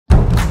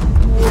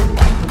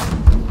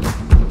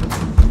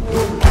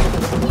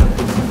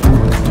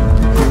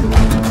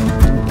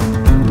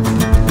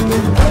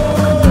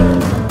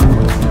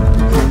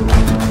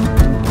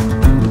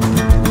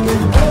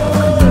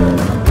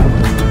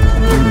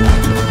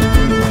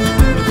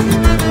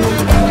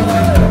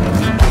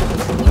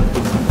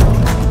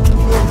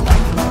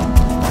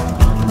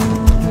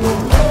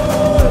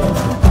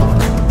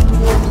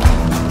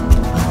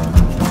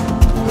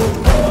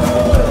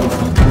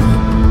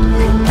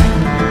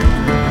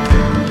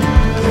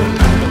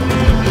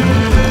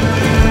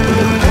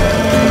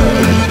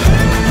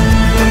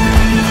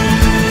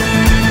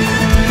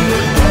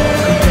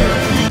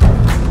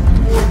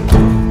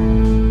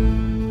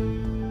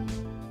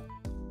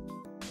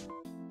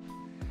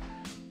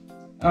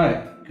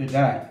Alright, good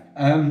day.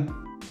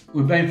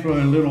 We've been for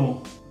a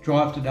little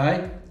drive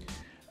today,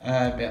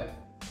 about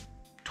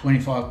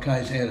 25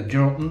 k's out of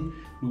Geraldton.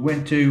 We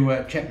went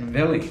to Chapman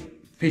Valley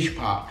Fish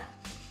Park.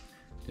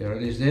 There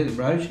it is there, the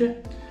brochure.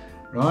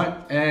 Right,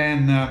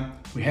 and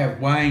we have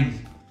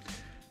Wayne,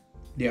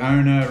 the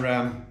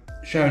owner,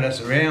 showed us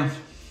around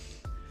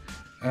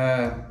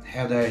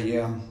how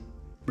they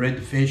breed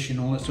the fish and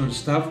all that sort of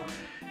stuff.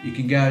 You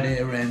can go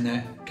there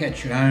and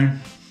catch your own,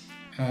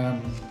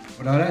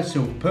 what are they,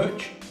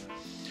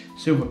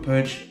 Silver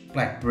Perch,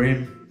 black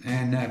Bream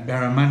and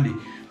Barramundi.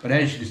 But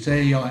as you can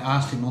see, I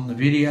asked him on the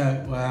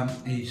video,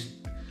 he's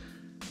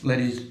let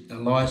his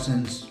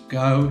license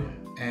go,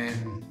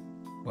 and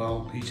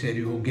well, he said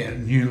he will get a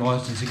new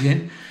license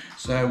again.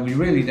 So we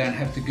really don't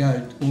have to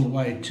go all the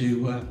way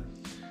to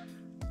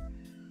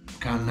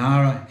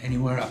Carnara,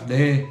 anywhere up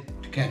there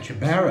to catch a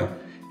barra.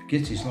 If he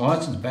gets his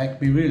license back, it'd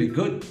be really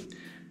good.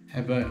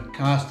 Have a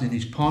cast in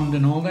his pond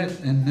and all that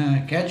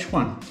and catch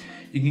one.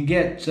 You can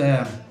get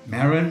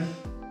Marron,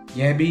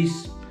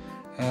 Yabbies,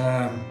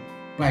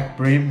 black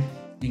Bream,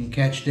 you can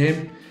catch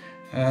them.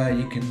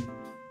 You can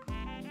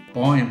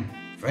buy them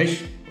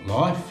fresh,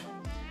 live,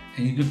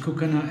 and you can cook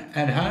them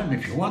at home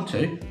if you want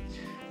to,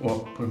 or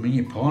put them in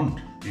your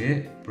pond, yeah,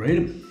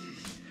 breed them.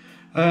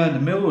 The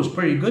mill was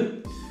pretty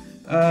good.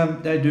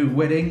 They do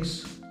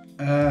weddings,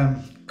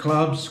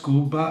 clubs,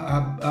 school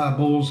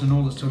balls and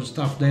all that sort of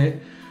stuff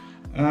there.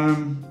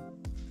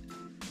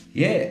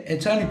 Yeah,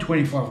 it's only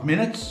 25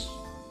 minutes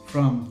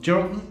from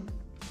Geraldton,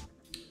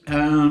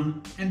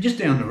 and just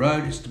down the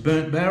road it's the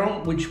Burnt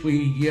Barrel, which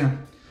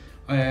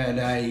I had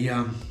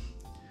a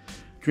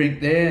drink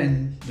there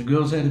and the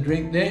girls had a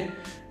drink there,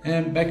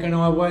 and back on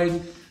our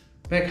way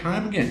back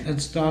home again.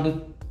 It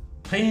started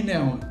peeing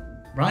down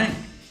rain.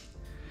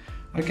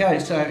 Okay,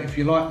 so if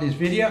you like this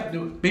video,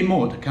 there will be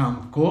more to come,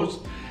 of course.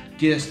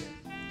 Just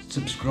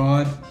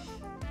subscribe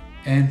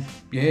and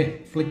yeah,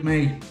 flick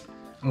me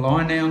a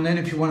line now and then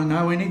if you want to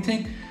know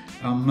anything.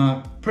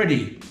 I'm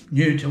pretty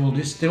new to all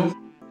this still.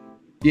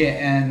 Yeah,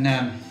 and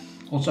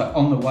also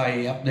on the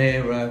way up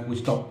there we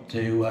stopped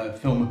to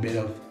film a bit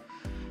of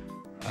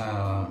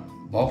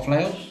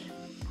wildflowers.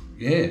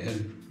 Yeah,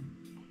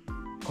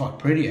 quite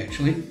pretty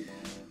actually.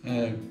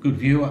 Good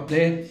view up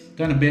there.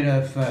 Done a bit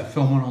of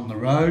filming on the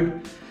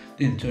road.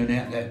 Didn't turn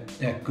out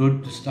that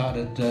good. Just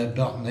started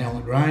belting down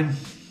with rain.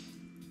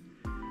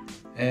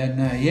 And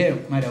yeah,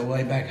 made our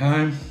way back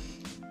home.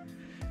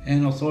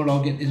 And I thought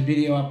I'll get this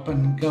video up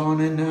and go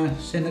on and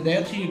send it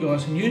out to you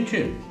guys on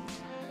YouTube.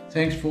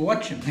 Thanks for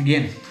watching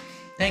again.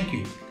 Thank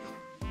you.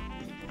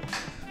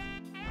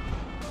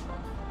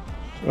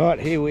 Right,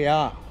 here we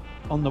are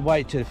on the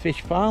way to the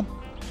fish farm,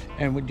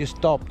 and we just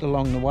stopped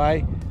along the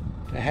way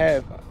to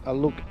have a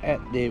look at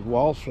their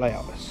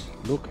wildflowers.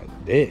 Look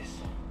at this.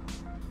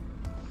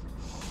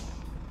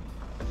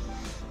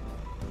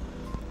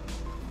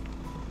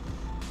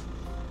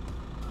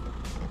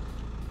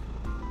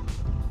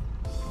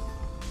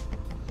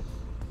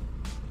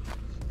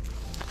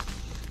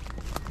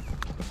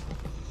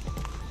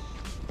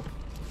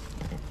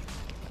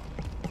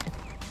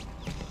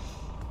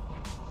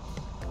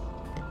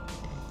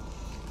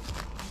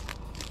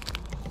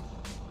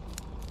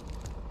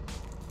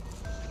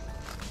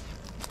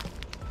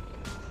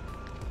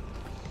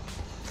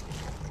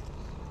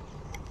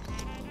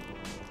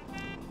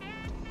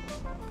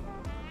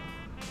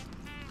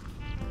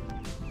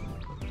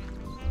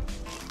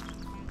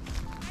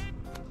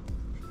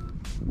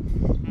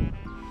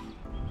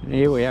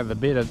 Here we have a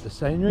bit of the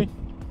scenery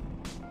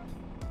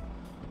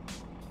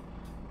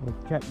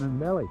of Chapman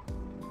Valley.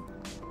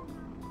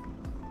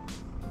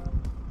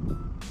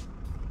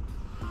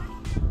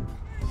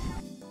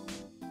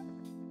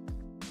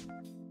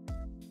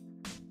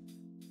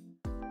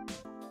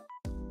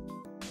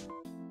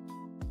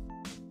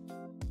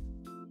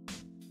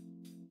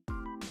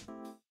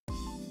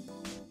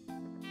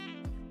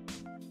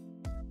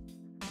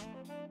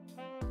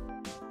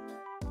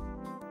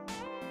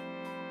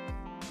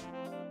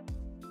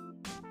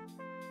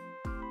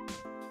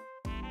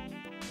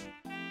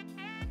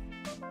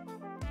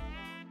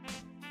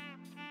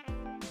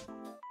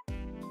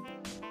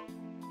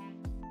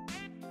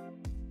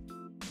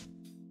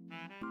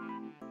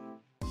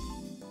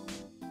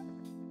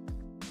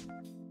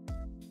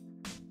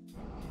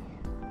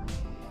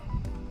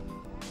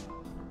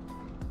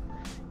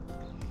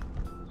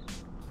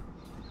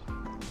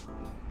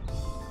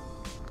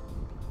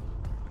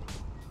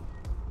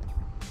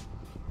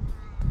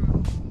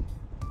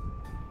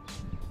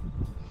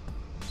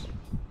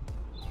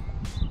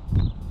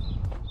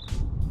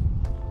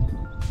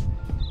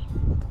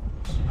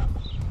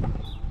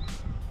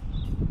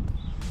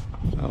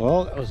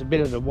 Well, that was a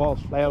bit of the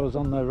wildflowers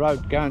on the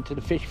road going to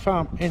the fish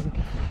farm. And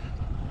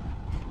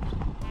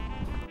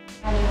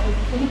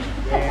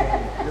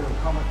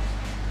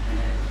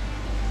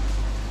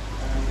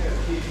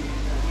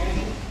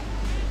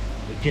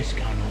we're just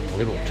going on a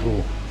little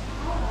tour.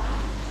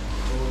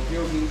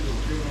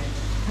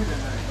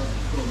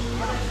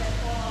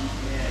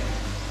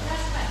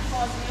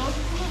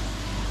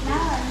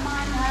 Now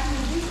mine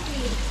having this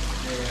big.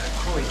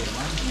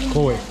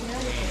 Koi.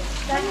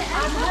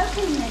 I'm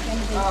hoping they're going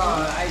to be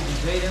Oh, Asian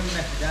Freedom,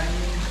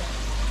 Macedonian.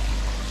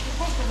 It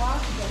takes a while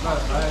to get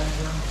Both back.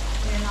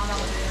 yeah, not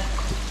over there.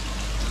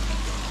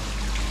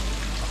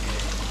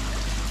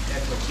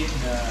 That's what's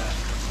getting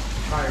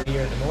tired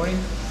here in the morning.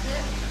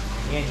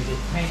 And you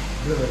just paint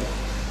blew it.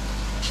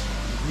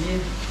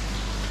 Yeah.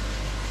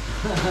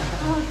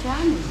 Oh,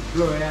 Johnny.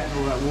 Blew it out and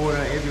all that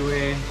water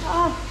everywhere.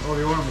 Oh, All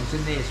the ornaments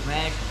in there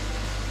smashed.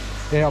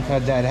 Yeah, I've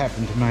had that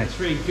happen to me.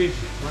 3 fish,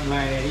 one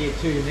laying out here,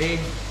 2 in there.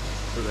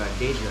 Look at that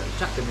dead,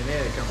 chucked them in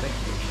there, they come back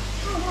to you.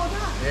 oh, well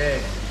done. Yeah,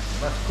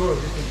 that's cool,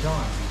 just in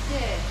time.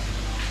 Yeah.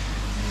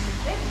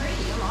 They're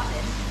pretty, I like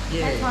them.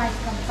 Yeah. That's why it's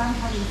got a bump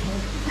on his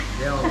head.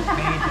 They're all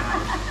pantos.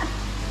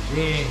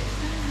 Yeah.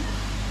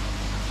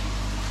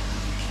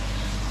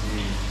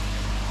 Yeah.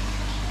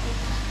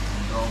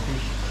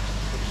 Goldfish.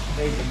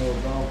 These are more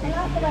I goldfish.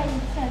 like the way you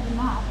set them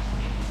up.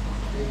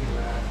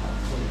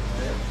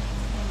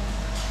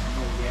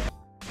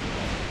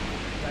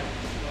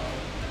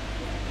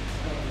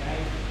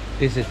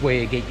 This is where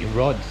you get your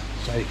rods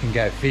so you can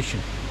go fishing.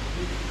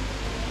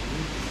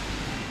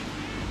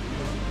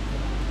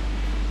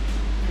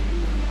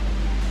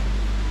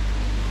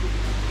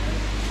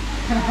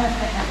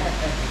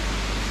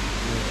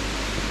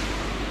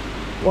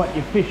 What,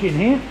 you fishing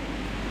here?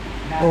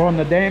 No. Or on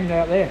the dam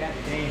out there? That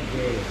dam,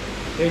 yeah.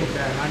 These are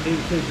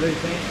Barramundi, 2 blue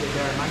pants, they're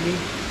Barramundi.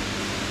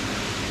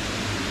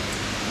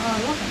 Oh,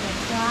 look at the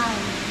fly.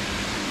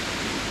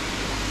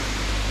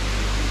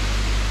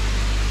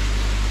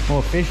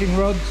 More fishing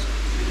rods?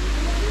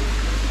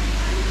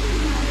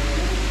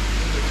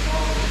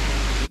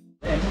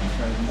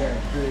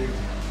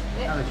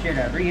 Another shed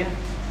over here.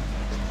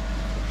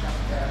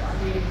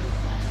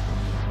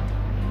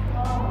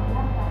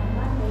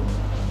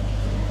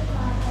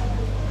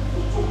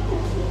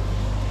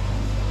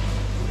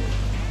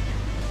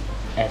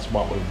 That's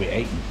what we'll be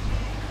eating.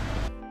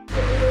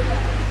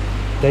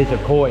 These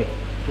are koi.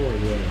 Koi,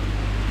 yeah.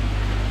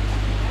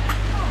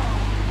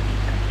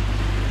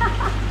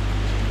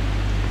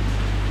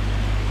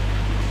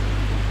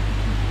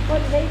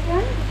 What are these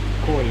ones?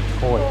 Koi.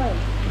 Koi.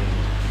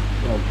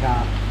 Well,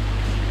 carp.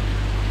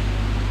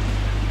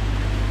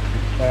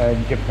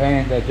 In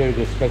Japan they do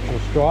the special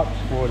stripes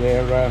for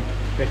their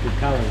Special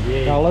colours,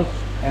 yeah. colours,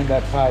 and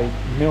they pay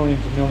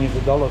millions and millions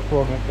of dollars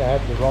for them to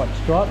have the right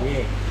stripe.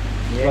 Yeah.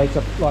 So Yeah.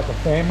 it's like a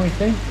family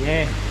thing.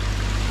 Yeah.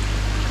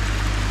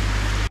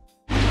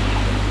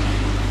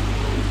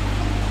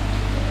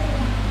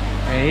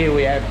 And here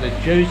we have the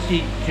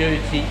juicy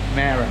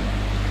marron.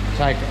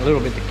 Take a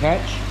little bit to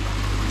catch.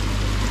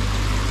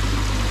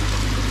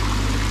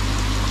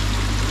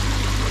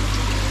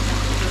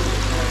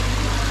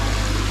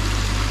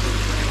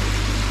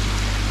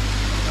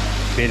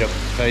 Bit of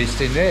feast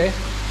in there.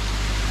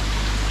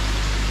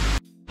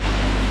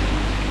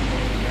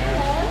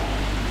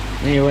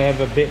 Here we have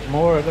a bit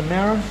more of the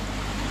marron.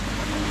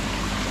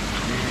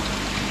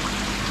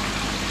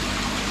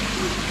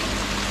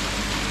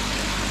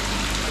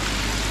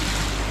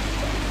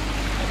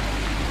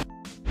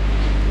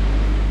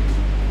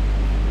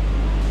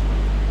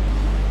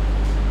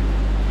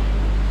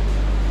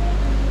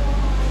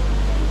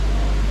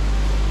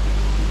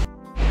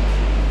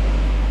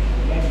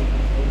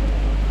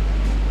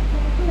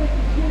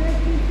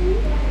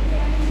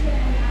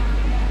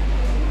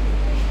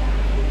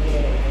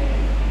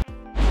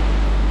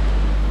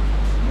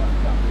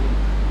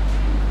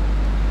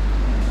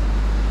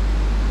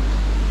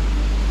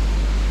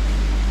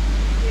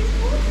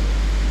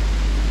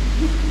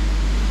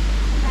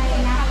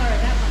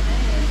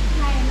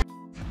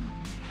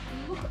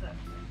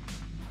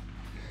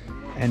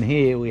 And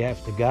here we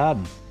have the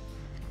garden.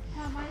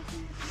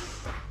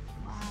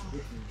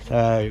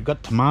 So you've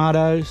got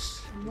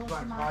tomatoes. And more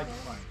tomatoes.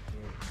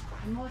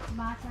 And more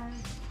tomatoes.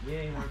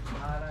 Yeah, more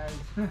tomatoes.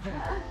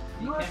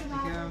 More capsicum.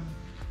 tomatoes.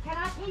 Can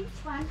I pinch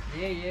one?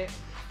 Yeah, yeah.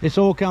 This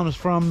all comes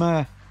from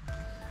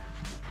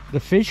the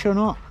fish or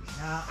not?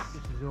 No,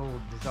 this is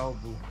all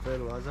dissolvable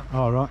fertiliser.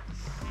 Oh, right.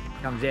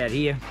 Comes out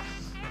here.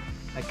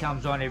 It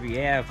comes on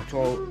every hour for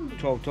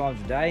 12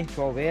 times a day,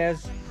 12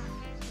 hours.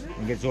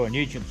 And gets all the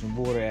nutrients and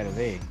water out of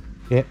there.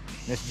 Yeah.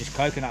 That's just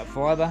coconut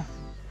fibre,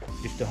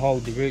 just to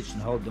hold the roots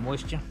and hold the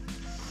moisture.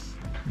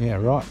 Yeah,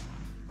 right.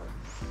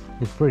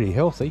 It's pretty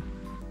healthy.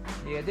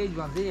 Yeah, these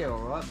ones here are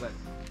alright, but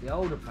the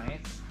older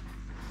plants,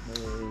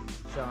 they're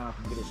showing up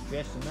a bit of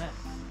stress and that.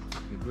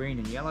 They're green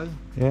and yellow.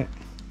 Yeah.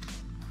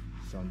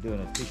 So I'm doing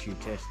a tissue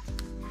test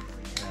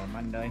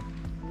Monday.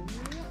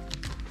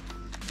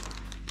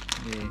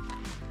 Yeah.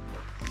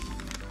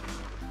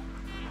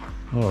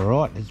 All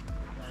right. It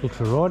looks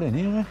all right in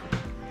here. Eh?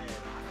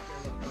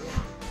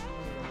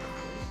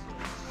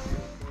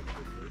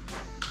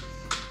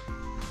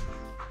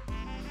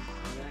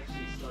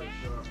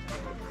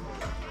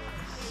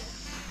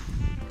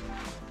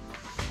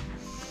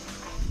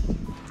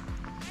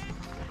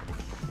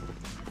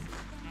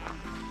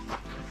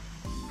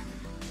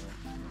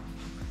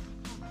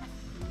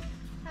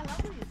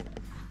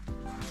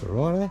 It's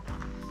all right, eh?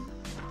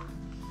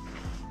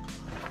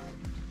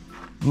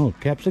 Oh,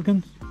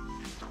 capsicums.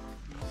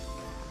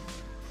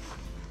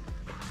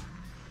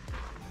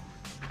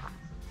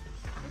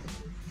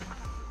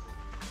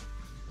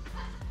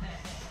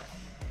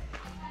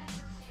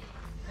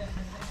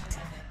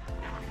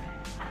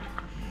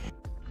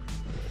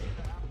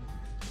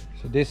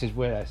 this is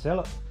where they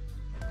sell it.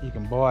 You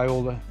can buy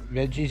all the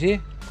veggies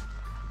here.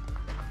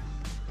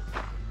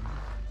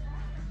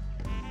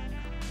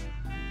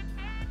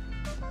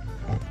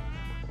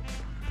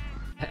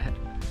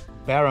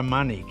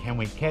 Barramundi, can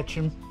we catch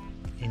them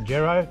in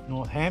Gero,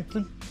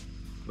 Northampton?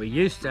 We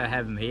used to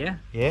have them here,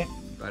 Yeah,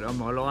 but on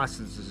my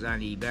licence there's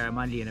only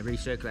barramundi and a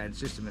recirculating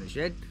system in the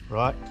shed.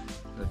 right.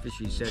 The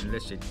fisheries said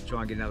unless you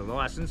try and get another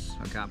licence,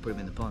 I can't put them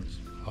in the ponds.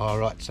 All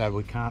right, so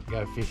we can't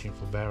go fishing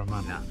for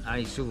barramundi. No,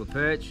 only silver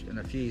perch and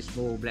a few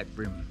small black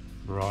bream.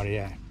 Right,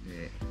 yeah.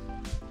 Yeah.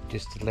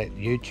 Just to let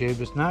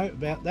YouTubers know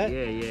about that.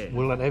 Yeah, yeah.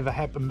 Will it ever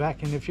happen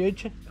back in the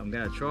future? I'm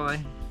going to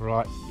try.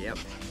 Right. Yep.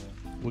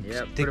 We'll Yep.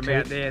 stick Put to them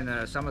out it. there in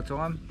the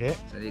summertime. Yeah.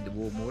 So they need the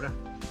warm water.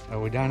 So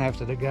we don't have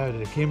to go to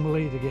the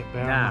Kimberley to get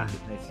Nah, barramundi.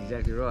 that's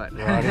exactly right.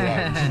 Right,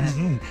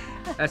 yeah.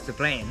 That's the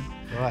plan.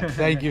 Right,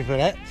 thank you for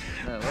that.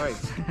 No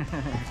worries.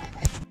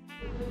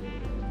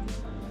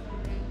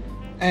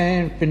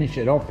 And finish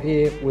it off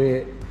here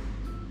with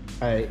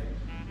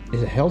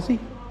is it healthy?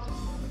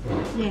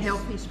 Yeah,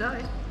 healthy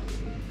steak.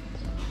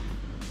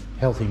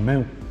 Healthy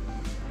meal.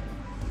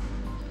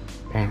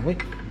 Apparently.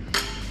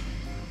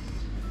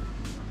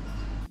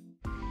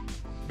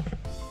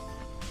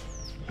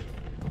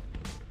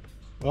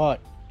 Right,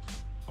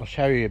 I'll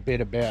show you a bit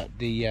about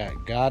the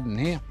garden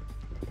here,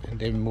 and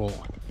then we'll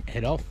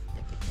head off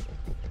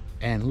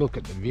and look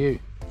at the view.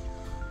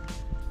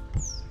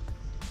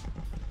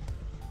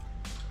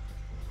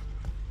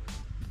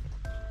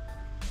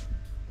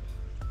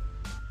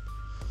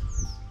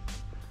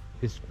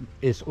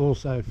 It's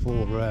also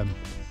for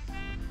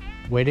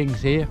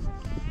weddings here.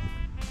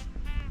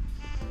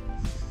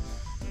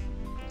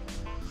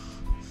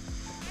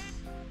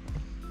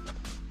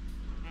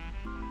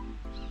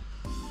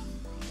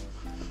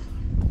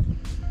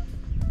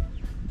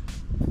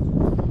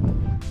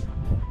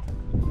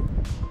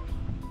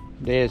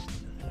 There's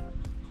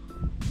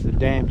the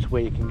dams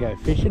where you can go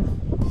fishing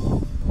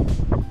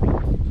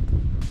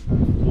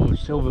for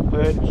silver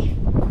perch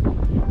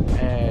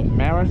and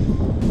marron.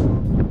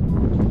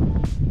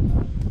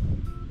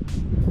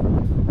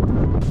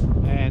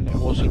 And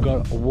they've also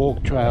got a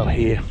walk trail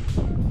here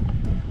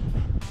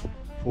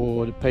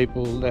for the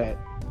people that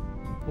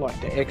like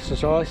to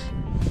exercise.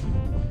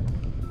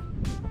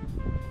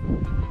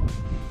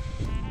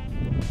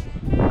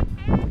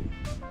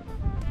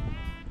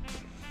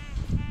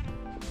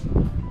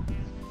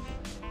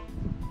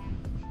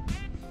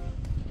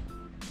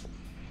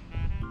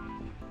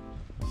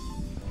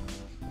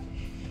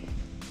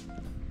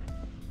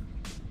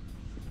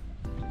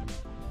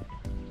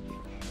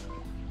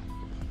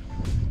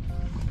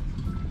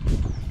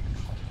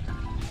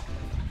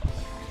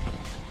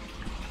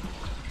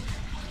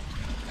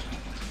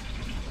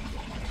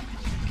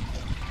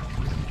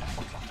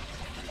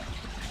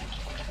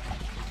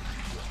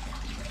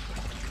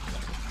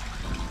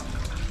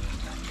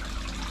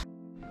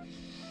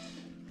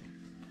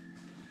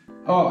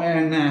 Oh,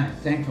 and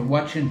thanks for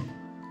watching,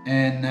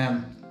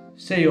 and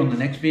see you on the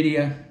next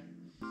video.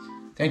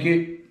 Thank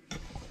you.